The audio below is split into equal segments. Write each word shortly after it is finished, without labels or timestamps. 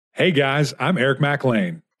Hey guys, I'm Eric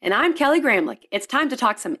McLean. And I'm Kelly Gramlich. It's time to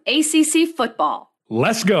talk some ACC football.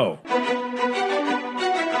 Let's go.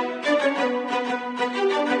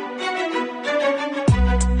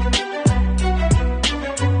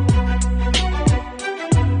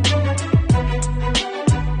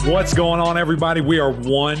 What's going on, everybody? We are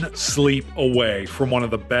one sleep away from one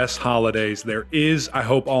of the best holidays there is. I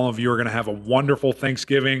hope all of you are going to have a wonderful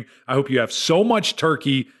Thanksgiving. I hope you have so much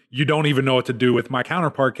turkey you don't even know what to do with. My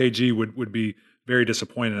counterpart, KG, would be very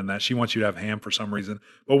disappointed in that. She wants you to have ham for some reason.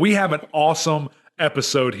 But we have an awesome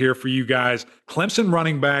episode here for you guys. Clemson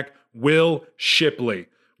running back Will Shipley.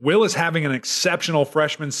 Will is having an exceptional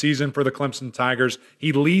freshman season for the Clemson Tigers.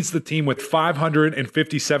 He leads the team with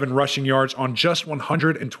 557 rushing yards on just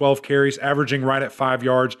 112 carries, averaging right at 5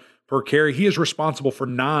 yards per carry. He is responsible for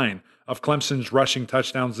 9 of Clemson's rushing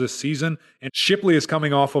touchdowns this season. And Shipley is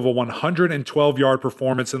coming off of a 112-yard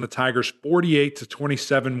performance in the Tigers'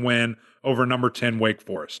 48-27 win over number 10 Wake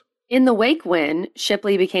Forest. In the Wake win,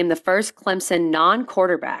 Shipley became the first Clemson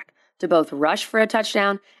non-quarterback to both rush for a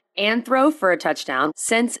touchdown and throw for a touchdown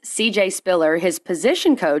since C.J. Spiller, his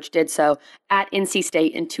position coach, did so at NC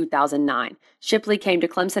State in 2009. Shipley came to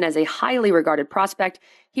Clemson as a highly regarded prospect.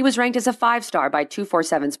 He was ranked as a 5-star by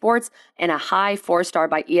 247 Sports and a high 4-star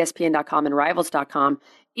by ESPN.com and Rivals.com.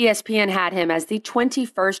 ESPN had him as the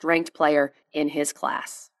 21st ranked player in his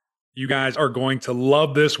class. You guys are going to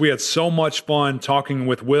love this. We had so much fun talking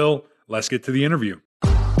with Will. Let's get to the interview.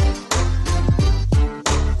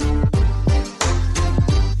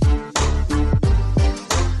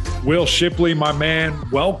 Will Shipley, my man,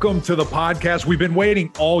 welcome to the podcast. We've been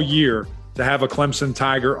waiting all year to have a Clemson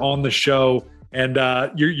Tiger on the show, and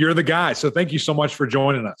you're the guy. So thank you so much for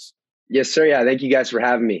joining us. Yes, sir. Yeah, thank you guys for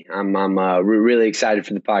having me. I'm really excited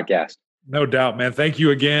for the podcast. No doubt, man. Thank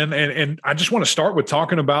you again. And I just want to start with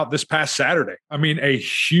talking about this past Saturday. I mean, a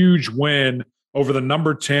huge win over the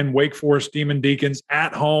number 10 Wake Forest Demon Deacons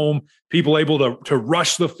at home. People able to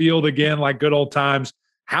rush the field again like good old times.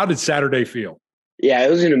 How did Saturday feel? Yeah,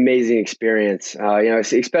 it was an amazing experience.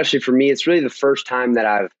 Especially for me, it's really the first time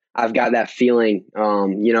that I've got that feeling, of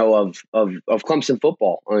Clemson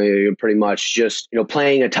football. Pretty much just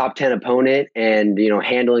playing a top 10 opponent and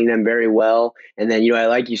handling them very well. And then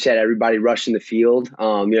like you said, everybody rushing the field.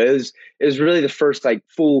 It was really the first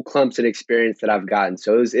full Clemson experience that I've gotten.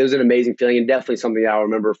 So it was an amazing feeling and definitely something that I'll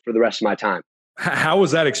remember for the rest of my time. How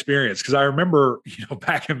was that experience? Because I remember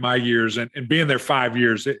back in my years and being there 5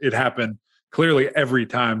 years, it happened clearly every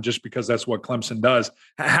time just because that's what Clemson does.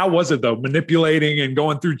 How was it, though, manipulating and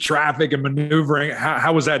going through traffic and maneuvering?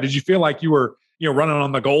 How was that? Did you feel like you were running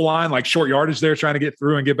on the goal line, like short yardage there, trying to get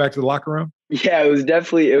through and get back to the locker room? Yeah, it was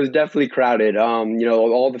definitely crowded.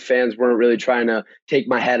 All the fans weren't really trying to take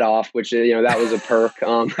my head off, which that was a perk.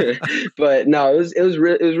 But no, it was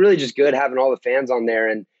really just good having all the fans on there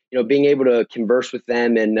and being able to converse with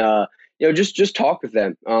them and just talk with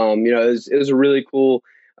them. It was a really cool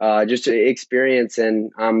just an experience,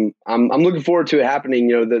 and I'm looking forward to it happening,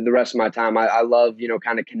 the rest of my time. I love,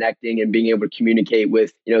 kind of connecting and being able to communicate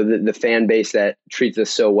with, the fan base that treats us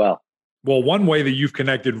so well. Well, one way that you've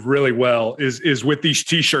connected really well is with these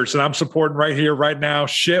T-shirts, and I'm supporting right here, right now.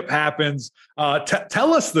 Ship happens.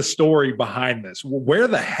 Tell us the story behind this. Where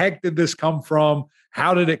the heck did this come from?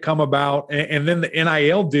 How did it come about? And then the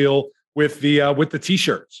NIL deal with the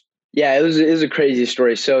T-shirts. Yeah, it was a crazy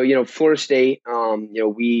story. So, Florida State,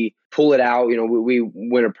 we pull it out, we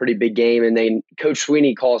win a pretty big game. And then Coach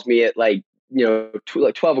Sweeney calls me at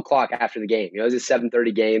 12 o'clock after the game. It was a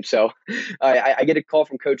 7:30 game. So I get a call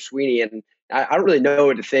from Coach Sweeney and I don't really know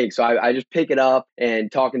what to think. So I just pick it up and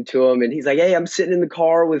talking to him. And he's like, hey, I'm sitting in the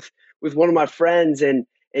car with one of my friends and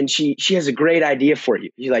she has a great idea for you.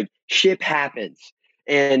 He's like, ship happens.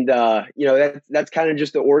 And, that's kind of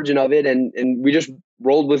just the origin of it. And we just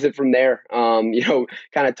rolled with it from there. Kind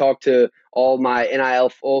of talked to all my NIL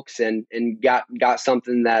folks and got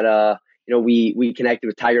something that, we connected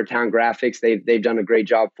with Tiger Town Graphics. They've done a great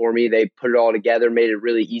job for me. They put it all together, made it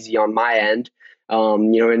really easy on my end.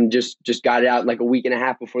 And just got it out like a week and a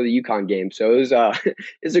half before the UConn game. So it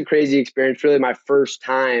was a crazy experience. Really my first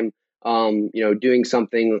time, doing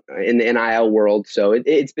something in the NIL world. So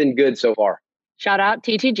it's been good so far. Shout out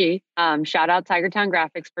TTG. Shout out Tiger Town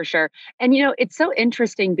Graphics for sure. And, it's so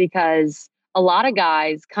interesting because a lot of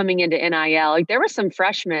guys coming into NIL, there were some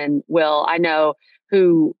freshmen, Will, I know,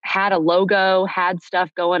 who had a logo, had stuff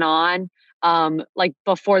going on,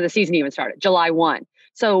 before the season even started, July 1.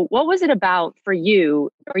 So what was it about for you,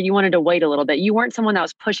 or you wanted to wait a little bit? You weren't someone that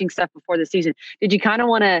was pushing stuff before the season. Did you kind of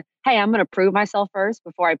want to, hey, I'm going to prove myself first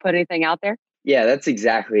before I put anything out there? Yeah, that's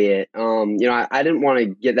exactly it. I didn't want to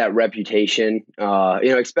get that reputation,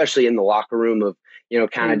 especially in the locker room of,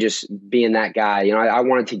 kind of Mm. just being that guy. I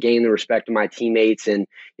wanted to gain the respect of my teammates and,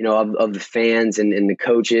 of the fans and the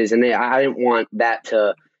coaches. And I didn't want that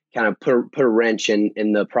to kind of put a wrench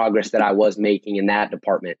in the progress that I was making in that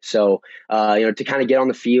department. So, to kind of get on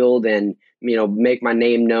the field and, make my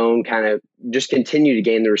name known, kind of just continue to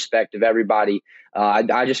gain the respect of everybody.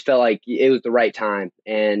 I just felt like it was the right time,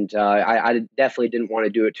 and I definitely didn't want to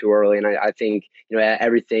do it too early. And I think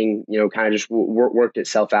everything kind of just worked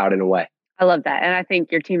itself out in a way. I love that. And I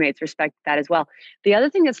think your teammates respect that as well. The other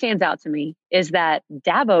thing that stands out to me is that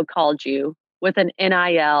Dabo called you with an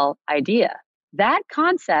NIL idea. That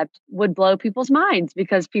concept would blow people's minds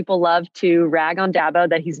because people love to rag on Dabo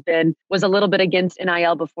that was a little bit against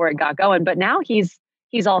NIL before it got going, but now he's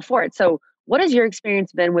all for it. So what has your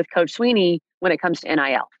experience been with Coach Sweeney when it comes to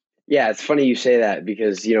NIL? Yeah, it's funny you say that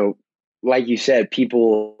because like you said,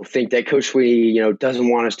 people think that Coach Sweeney, doesn't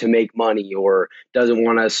want us to make money or doesn't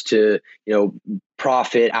want us to,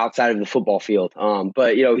 profit outside of the football field.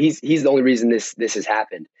 But he's the only reason this has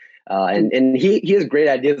happened. And he has great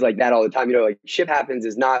ideas like that all the time. Like Ship Happens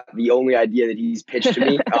is not the only idea that he's pitched to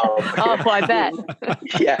me. Oh, I bet.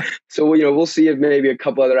 Yeah. So we'll see if maybe a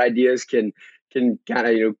couple other ideas can kind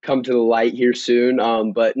of come to the light here soon.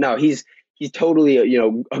 But no, he's totally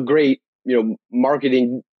a great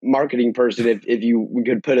marketing person if we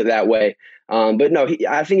could put it that way. But no,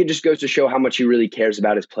 I think it just goes to show how much he really cares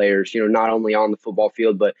about his players. Not only on the football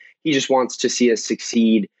field, but he just wants to see us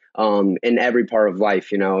succeed in every part of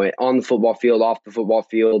life. On the football field, off the football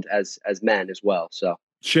field, as men as well. So.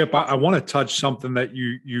 Chip, I want to touch something that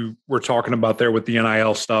you were talking about there with the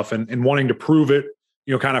NIL stuff and wanting to prove it,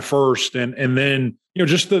 kind of first, and then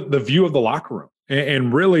just the view of the locker room.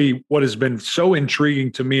 And really what has been so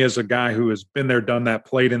intriguing to me as a guy who has been there, done that,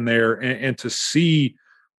 played in there, and to see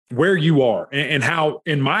where you are and how,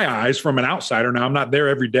 in my eyes, from an outsider, now I'm not there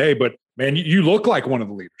every day, but man, you look like one of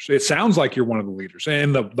the leaders. It sounds like you're one of the leaders,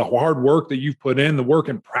 and the hard work that you've put in, the work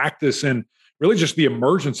and practice, and really just the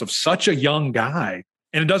emergence of such a young guy.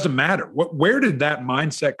 And it doesn't matter. Where did that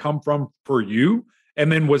mindset come from for you?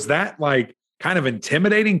 And then was that like kind of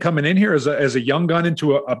intimidating coming in here as a young gun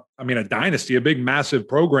into a dynasty, a big, massive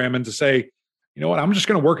program, and to say, you know what, I'm just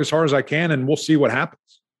going to work as hard as I can and we'll see what happens?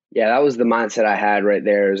 Yeah, that was the mindset I had right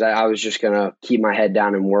there. Is I was just going to keep my head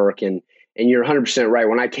down and work. And you're 100% right.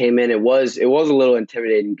 When I came in, it was a little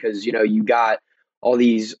intimidating because, you got all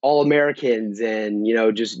these All-Americans and,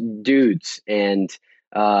 just dudes. And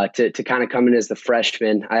to kind of come in as the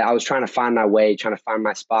freshman, I was trying to find my way, trying to find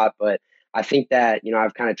my spot. But I think that,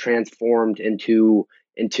 I've kind of transformed into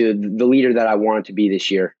the leader that I wanted to be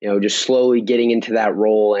this year, just slowly getting into that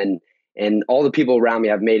role. And all the people around me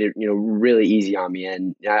have made it, really easy on me.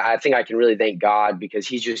 And I think I can really thank God because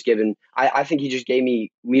he's just I think he just gave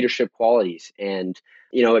me leadership qualities. And,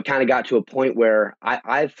 it kind of got to a point where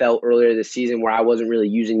I felt earlier this season where I wasn't really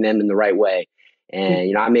using them in the right way.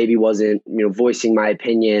 And, I maybe wasn't, voicing my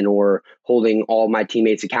opinion or holding all my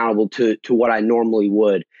teammates accountable to what I normally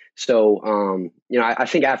would. So, I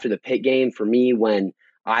think after the Pitt game for me, when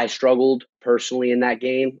I struggled personally in that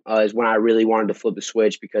game, is when I really wanted to flip the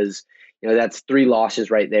switch because, that's 3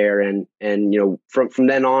 losses right there. And from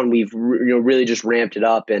then on, we've, really just ramped it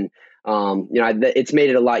up. And, it's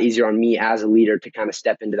made it a lot easier on me as a leader to kind of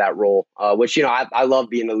step into that role, which, I love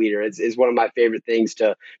being a leader. It's one of my favorite things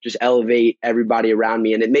to just elevate everybody around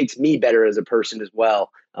me. And it makes me better as a person as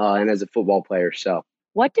well, and as a football player. So.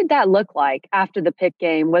 What did that look like after the Pitt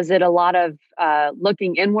game? Was it a lot of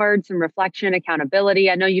looking inwards and reflection,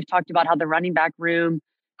 accountability? I know you've talked about how the running back room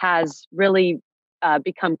has really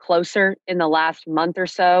become closer in the last month or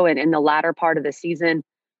so and in the latter part of the season.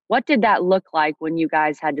 What did that look like when you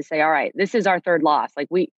guys had to say, all right, this is our 3rd loss. Like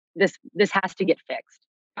this has to get fixed?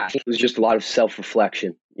 I think it was just a lot of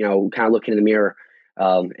self-reflection, kind of looking in the mirror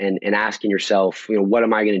and asking yourself, what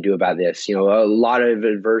am I going to do about this? A lot of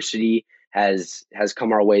adversity has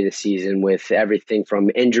come our way this season with everything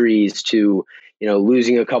from injuries to,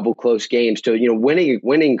 losing a couple close games to,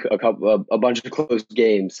 winning a bunch of close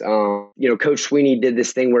games. Coach Sweeney did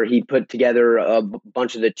this thing where he put together a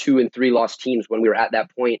bunch of the 2 and 3 lost teams when we were at that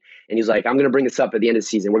point. And he's like, I'm going to bring this up at the end of the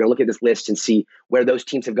season. We're going to look at this list and see where those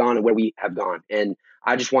teams have gone and where we have gone. And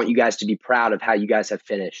I just want you guys to be proud of how you guys have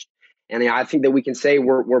finished. And I think that we can say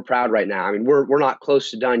we're proud right now. I mean, we're not close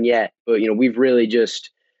to done yet, but, we've really just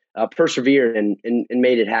persevered and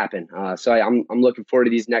made it happen. So I'm looking forward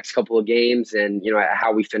to these next couple of games and,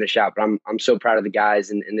 how we finish out. But I'm so proud of the guys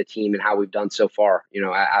and the team and how we've done so far,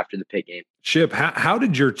 after the Pitt game. Chip, how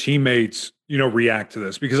did your teammates, react to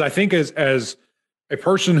this? Because I think as a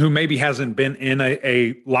person who maybe hasn't been in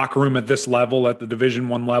a locker room at this level, at the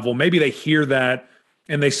Division I level, maybe they hear that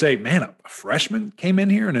and they say, man, a freshman came in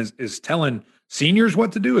here and is telling seniors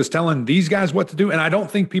what to do, is telling these guys what to do. And I don't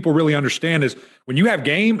think people really understand is when you have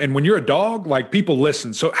game and when you're a dog, like people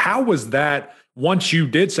listen. So how was that once you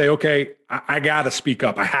did say, okay, I got to speak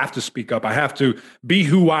up. I have to speak up. I have to be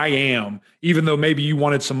who I am, even though maybe you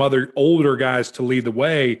wanted some other older guys to lead the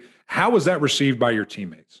way. How was that received by your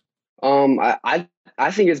teammates?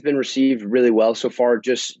 I think it's been received really well so far,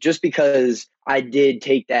 just because I did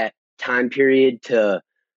take that time period to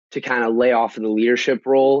kind of lay off of the leadership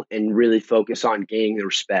role and really focus on gaining the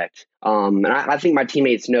respect. And I think my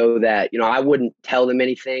teammates know that, I wouldn't tell them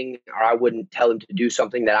anything, or I wouldn't tell them to do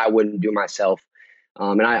something that I wouldn't do myself.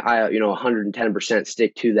 And I 110%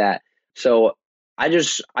 stick to that. So I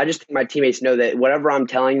just think my teammates know that whatever I'm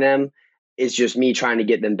telling them, it's just me trying to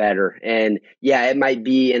get them better. And yeah, it might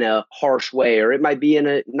be in a harsh way or it might be in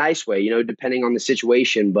a nice way, depending on the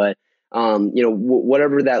situation. But,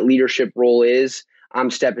 whatever that leadership role is, I'm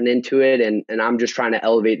stepping into it and I'm just trying to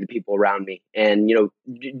elevate the people around me. And,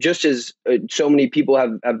 just as so many people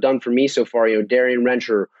have done for me so far, Darian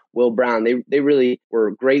Rencher, Will Brown, they really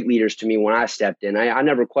were great leaders to me when I stepped in. I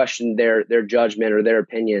never questioned their judgment or their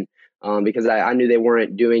opinion. Because I knew they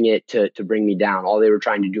weren't doing it to bring me down. All they were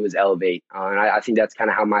trying to do was elevate. And I think that's kind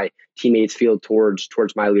of how my teammates feel towards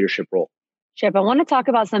my leadership role. Chip, I want to talk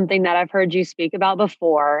about something that I've heard you speak about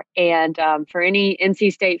before. And for any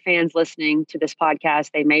NC State fans listening to this podcast,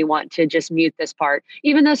 they may want to just mute this part,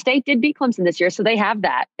 even though State did beat Clemson this year. So they have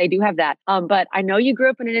that. They do have that. But I know you grew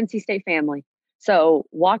up in an NC State family. So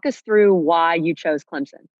walk us through why you chose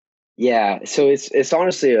Clemson. Yeah, so it's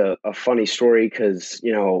honestly a funny story because,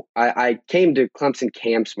 I came to Clemson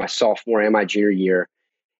camps my sophomore and my junior year,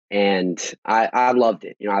 and I loved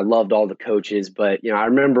it. I loved all the coaches, but, I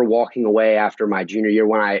remember walking away after my junior year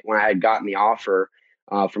when I had gotten the offer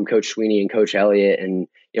from Coach Sweeney and Coach Elliott and,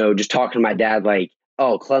 just talking to my dad like,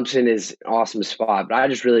 oh, Clemson is an awesome spot, but I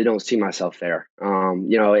just really don't see myself there.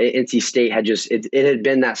 NC State had it had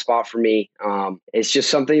been that spot for me. It's just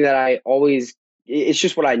something that it's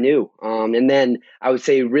just what I knew. And then I would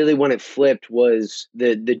say really when it flipped was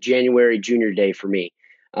the January junior day for me.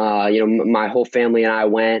 My whole family and I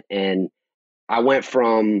went, and I went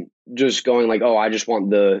from just going like, oh, I just want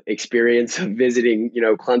the experience of visiting,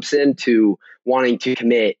 Clemson to wanting to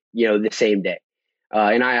commit, the same day.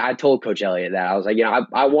 And I told Coach Elliott that I was like,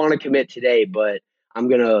 I want to commit today, but I'm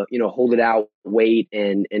going to, hold it out, wait,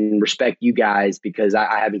 and respect you guys because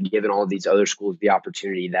I haven't given all of these other schools the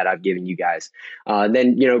opportunity that I've given you guys.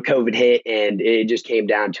 Then, COVID hit and it just came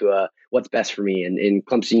down to what's best for me. And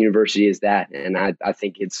Clemson University is that. And I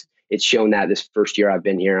think it's shown that this first year I've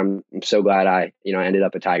been here. I'm so glad I ended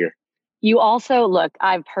up a Tiger. You also, look,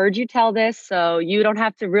 I've heard you tell this, so you don't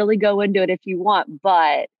have to really go into it if you want,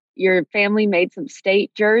 but your family made some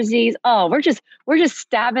State jerseys. Oh, we're just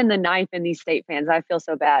stabbing the knife in these State fans. I feel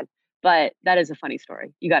so bad, but that is a funny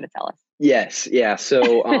story. You got to tell us. Yes. Yeah.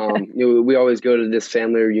 So, we always go to this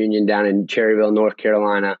family reunion down in Cherryville, North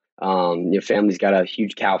Carolina. Your family's got a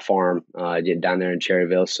huge cow farm, down there in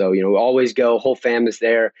Cherryville. So, we always go, whole family's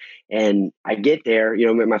there. And I get there,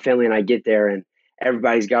 my family and I get there and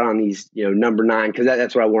everybody's got on these, number 9, because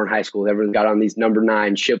that's what I wore in high school. Everyone's got on these number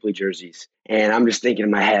 9 Shipley jerseys. And I'm just thinking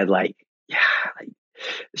in my head, like, yeah, like,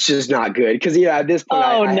 it's just not good. Because, at this point,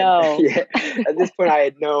 at this point, I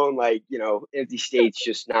had known, like, NC State's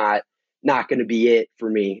just not going to be it for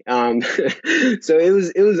me. So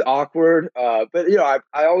it was awkward. But,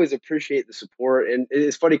 I always appreciate the support. And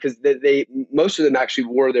it's funny because most of them actually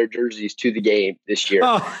wore their jerseys to the game this year.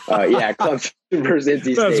 Clemson versus NC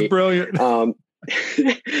State. That's brilliant.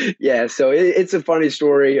 Yeah, so it's a funny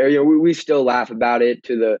story. We still laugh about it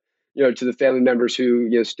to the family members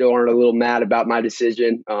who still aren't a little mad about my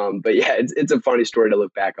decision. But yeah, it's a funny story to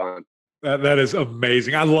look back on. That is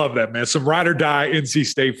amazing. I love that, man. Some ride or die NC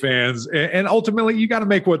State fans, and ultimately you got to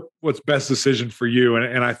make what's best decision for you.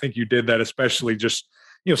 And I think you did that, especially just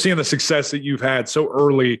seeing the success that you've had so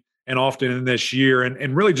early and often in this year,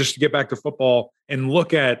 and really just to get back to football and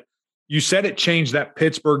look at. You said it changed that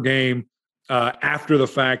Pittsburgh game. After the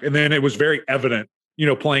fact. And then it was very evident,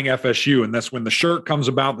 playing FSU. And that's when the shirt comes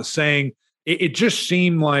about, the saying, it just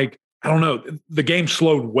seemed like, I don't know, the game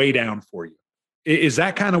slowed way down for you. Is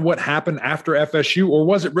that kind of what happened after FSU? Or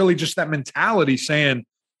was it really just that mentality saying,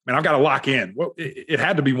 man, I've got to lock in? Well, it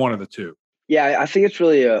had to be one of the two. Yeah, I think it's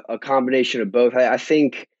really a combination of both. I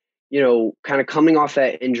think, kind of coming off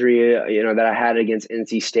that injury, that I had against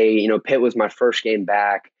NC State, Pitt was my first game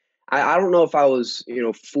back. I don't know if I was,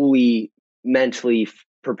 fully mentally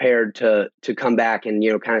prepared to come back and,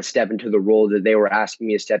 kind of step into the role that they were asking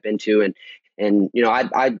me to step into. And,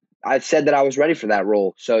 I said that I was ready for that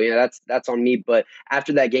role. So, that's on me. But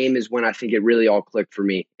after that game is when I think it really all clicked for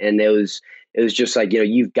me. And it was just like,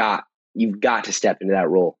 you've got to step into that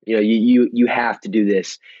role. You have to do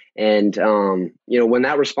this. And, when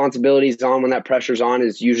that responsibility is on, when that pressure's on,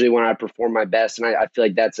 is usually when I perform my best. And I feel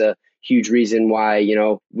like that's a huge reason why,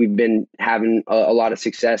 we've been having a lot of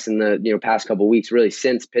success in the, past couple of weeks, really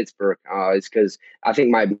since Pittsburgh, is because I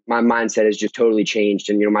think my mindset has just totally changed.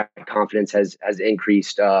 And, my confidence has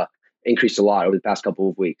increased a lot over the past couple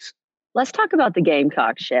of weeks. Let's talk about the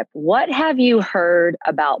Gamecocks, Ship. What have you heard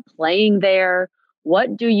about playing there?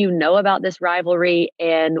 What do you know about this rivalry,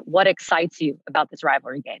 and what excites you about this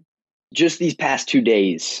rivalry game? Just these past 2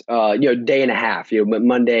 days, day and a half,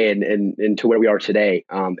 Monday and to where we are today,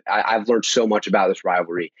 I've learned so much about this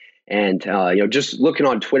rivalry. And, just looking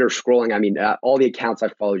on Twitter, scrolling, I mean, all the accounts I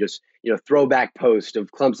follow, just, throwback post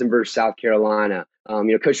of Clemson versus South Carolina.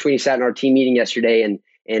 Coach Swinney sat in our team meeting yesterday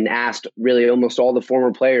and asked really almost all the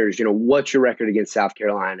former players, what's your record against South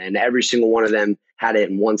Carolina? And every single one of them had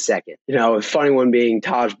it in 1 second. A funny one being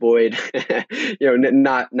Taj Boyd,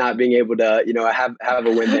 not being able to, have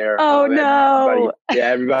a win there. Oh, no.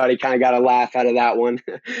 Everybody kind of got a laugh out of that one.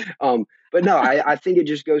 But no, I think it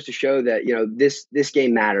just goes to show that, this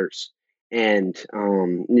game matters. And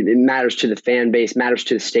it matters to the fan base, matters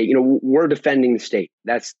to the state. We're defending the state.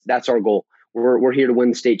 That's our goal. We're here to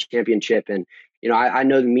win the state championship. And, I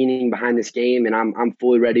know the meaning behind this game, and I'm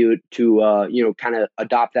fully ready to kind of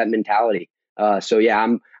adopt that mentality. So yeah,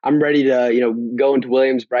 I'm ready to, go into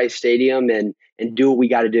Williams-Brice Stadium and do what we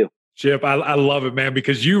got to do. Chip, I love it, man,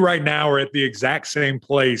 because you right now are at the exact same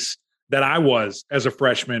place that I was as a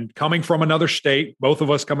freshman, coming from another state, both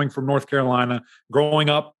of us coming from North Carolina, growing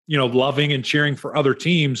up, loving and cheering for other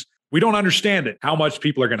teams. We don't understand it, how much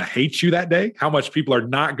people are going to hate you that day, how much people are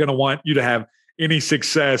not going to want you to have any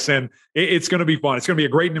success. And it's going to be fun. It's going to be a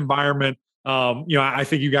great environment. I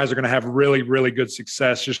think you guys are going to have really, really good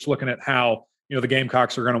success, just looking at how, the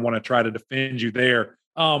Gamecocks are going to want to try to defend you there.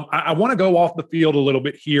 I want to go off the field a little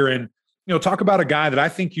bit here and, talk about a guy that I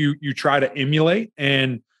think you try to emulate,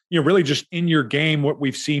 and, really just in your game, what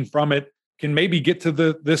we've seen from it can maybe get to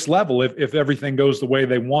this level if everything goes the way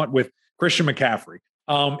they want, with Christian McCaffrey.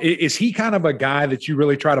 Is he kind of a guy that you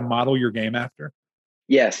really try to model your game after?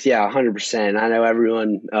 Yes. Yeah. 100%. I know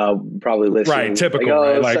everyone probably listening. Right. Typical.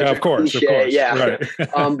 Right? Like, of course. Yeah.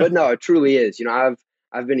 Right. But no, it truly is.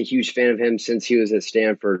 I've been a huge fan of him since he was at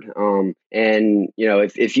Stanford. And,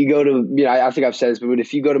 if you go to, I think I've said this, but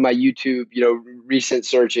if you go to my YouTube, recent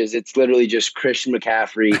searches, it's literally just Christian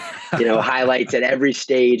McCaffrey, highlights at every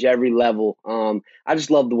stage, every level. I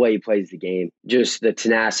just love the way he plays the game, just the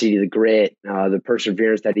tenacity, the grit, the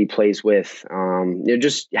perseverance that he plays with,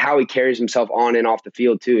 just how he carries himself on and off the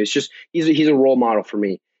field too. It's just, he's a role model for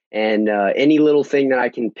me. And any little thing that I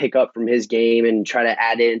can pick up from his game and try to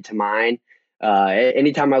add into mine,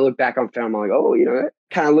 anytime I look back on film, I'm like, oh, it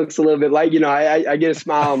kind of looks a little bit like, I get a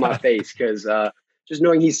smile on my face because just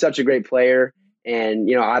knowing he's such a great player. And,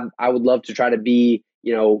 I would love to try to be,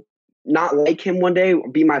 not like him one day,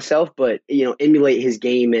 be myself, but, emulate his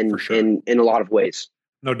game in a lot of ways.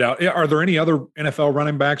 No doubt. Are there any other NFL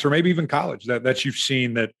running backs or maybe even college that you've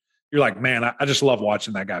seen that you're like, man, I just love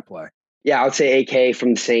watching that guy play? Yeah, I would say AK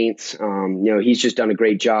from the Saints. He's just done a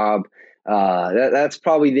great job. That's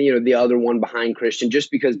probably the other one behind Christian,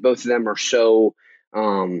 just because both of them are so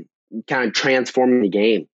kind of transforming the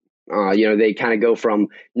game. They kind of go from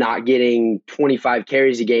not getting 25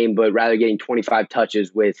 carries a game, but rather getting 25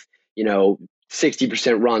 touches with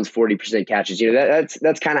 60% runs, 40% catches.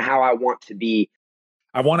 That's kind of how I want to be.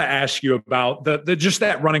 I want to ask you about the just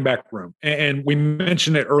that running back room, and we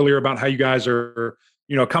mentioned it earlier about how you guys are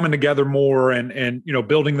coming together more and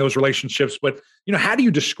building those relationships. But, how do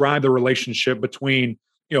you describe the relationship between,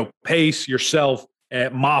 Pace, yourself,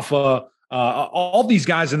 Mafah, all these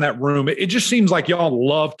guys in that room? It just seems like y'all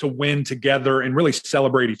love to win together and really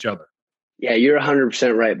celebrate each other. Yeah, you're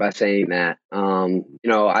 100% right by saying that.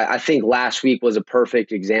 I think last week was a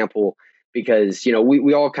perfect example because,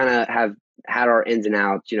 we all kind of have had our ins and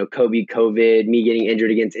outs, Kobe, COVID, me getting injured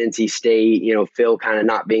against NC State, Phil kind of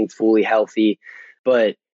not being fully healthy.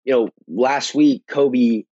 But, last week,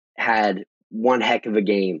 Kobe had one heck of a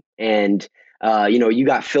game. And, you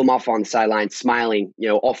got Phil Mafah on the sideline smiling,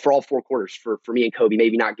 for all 4 quarters for me and Kobe,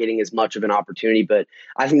 maybe not getting as much of an opportunity. But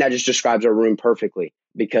I think that just describes our room perfectly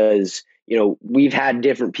because, we've had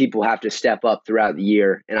different people have to step up throughout the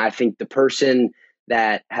year. And I think the person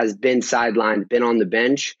that has been sidelined, been on the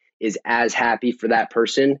bench, is as happy for that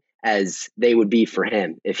person as they would be for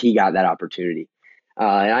him if he got that opportunity.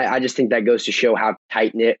 And I just think that goes to show how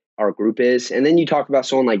tight knit our group is. And then you talk about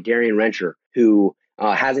someone like Darian Rencher, who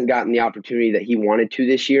hasn't gotten the opportunity that he wanted to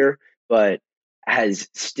this year, but has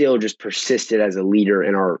still just persisted as a leader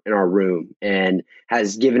in our room and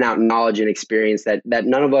has given out knowledge and experience that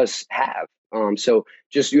none of us have. So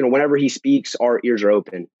just, whenever he speaks, our ears are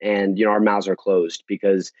open and, our mouths are closed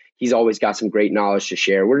because he's always got some great knowledge to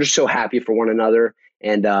share. We're just so happy for one another.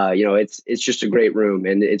 And, it's just a great room,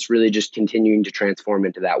 and it's really just continuing to transform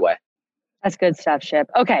into that way. That's good stuff, Ship.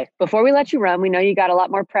 Okay, before we let you run, we know you got a lot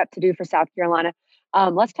more prep to do for South Carolina.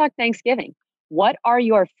 Let's talk Thanksgiving. What are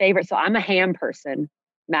your favorites? So I'm a ham person.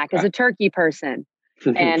 Mac is a turkey person.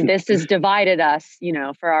 And this has divided us,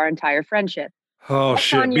 for our entire friendship. Oh,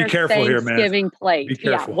 shit. Be careful here, man. Thanksgiving plate. Be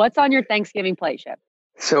careful. Yeah. What's on your Thanksgiving plate, Ship?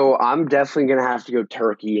 So I'm definitely going to have to go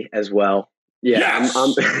turkey as well. Yeah,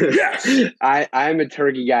 yes! Yes! I'm a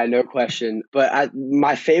turkey guy, no question. But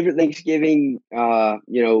my favorite Thanksgiving,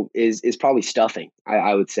 is probably stuffing.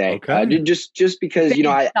 I would say, just because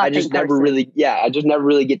I just never really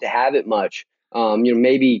get to have it much.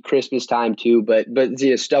 Maybe Christmas time too, but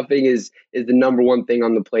stuffing is the number one thing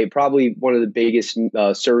on the plate. Probably one of the biggest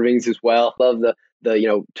servings as well. Love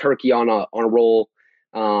the turkey on a roll.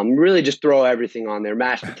 Really just throw everything on there.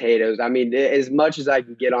 Mashed potatoes. I mean, as much as I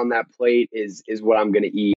can get on that plate is what I'm going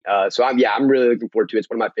to eat. So I'm really looking forward to it. It's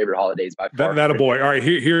one of my favorite holidays by far. That a boy. All right,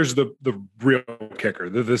 here's the real kicker.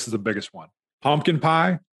 This is the biggest one. Pumpkin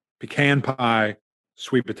pie, pecan pie,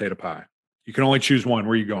 sweet potato pie. You can only choose one.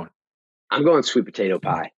 Where are you going? I'm going sweet potato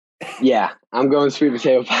pie. Yeah, I'm going sweet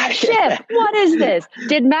potato pie. Shit, what is this?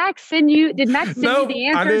 Did Max send you the answers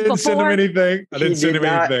before? I didn't send him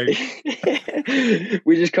anything. Anything.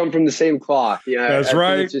 We just come from the same cloth. That's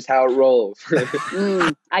right. It's just how it rolls.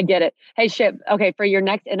 I get it. Hey, Ship, okay, for your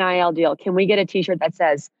next NIL deal, can we get a t-shirt that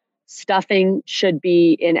says stuffing should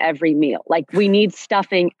be in every meal? Like, we need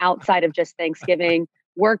stuffing outside of just Thanksgiving.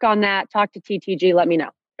 Work on that. Talk to TTG. Let me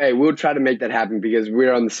know. Hey, we'll try to make that happen because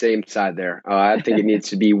we're on the same side there. I think it needs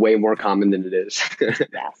to be way more common than it is.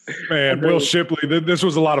 Yes. Man, Will Shipley, this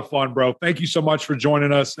was a lot of fun, bro. Thank you so much for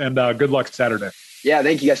joining us, and good luck Saturday. Yeah,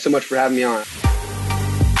 thank you guys so much for having me on.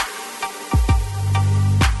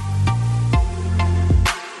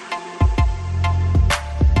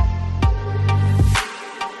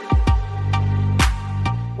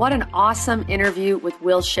 What an awesome interview with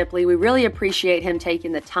Will Shipley. We really appreciate him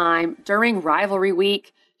taking the time during rivalry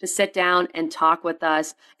week to sit down and talk with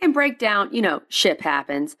us and break down, ship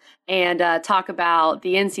happens, and talk about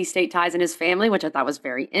the NC State ties in his family, which I thought was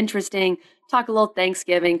very interesting. Talk a little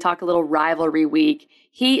Thanksgiving, talk a little rivalry week.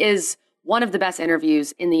 He is one of the best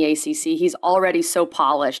interviews in the ACC. He's already so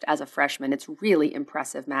polished as a freshman. It's really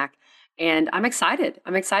impressive, Mac. And I'm excited.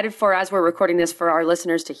 I'm excited for, as we're recording this, for our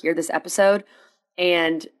listeners to hear this episode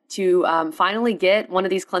and to finally get one of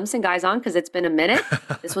these Clemson guys on, because it's been a minute.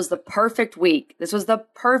 This was the perfect week. This was the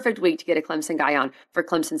perfect week to get a Clemson guy on for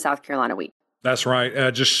Clemson South Carolina week. That's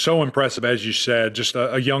right. Just so impressive, as you said, just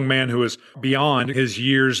a young man who is beyond his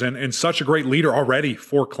years and such a great leader already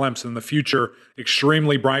for Clemson. The future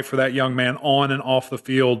extremely bright for that young man on and off the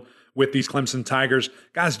field with these Clemson Tigers.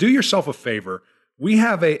 Guys, do yourself a favor. We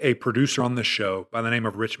have a producer on this show by the name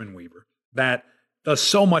of Richmond Weaver that does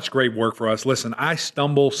so much great work for us. Listen, I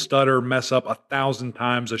stumble, stutter, mess up 1,000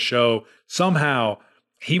 times a show. Somehow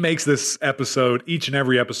he makes this episode, each and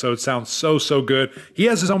every episode, sound so good. He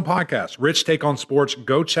has his own podcast, Rich Take on Sports.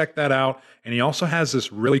 Go check that out. And he also has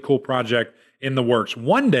this really cool project in the works.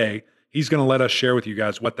 One day, he's going to let us share with you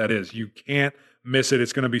guys what that is. You can't miss it.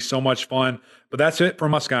 It's going to be so much fun. But that's it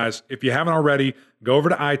from us, guys. If you haven't already, go over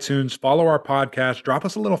to iTunes, follow our podcast, drop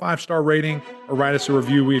us a little 5-star rating, or write us a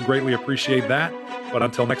review. We'd greatly appreciate that. But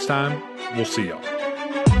until next time, we'll see y'all.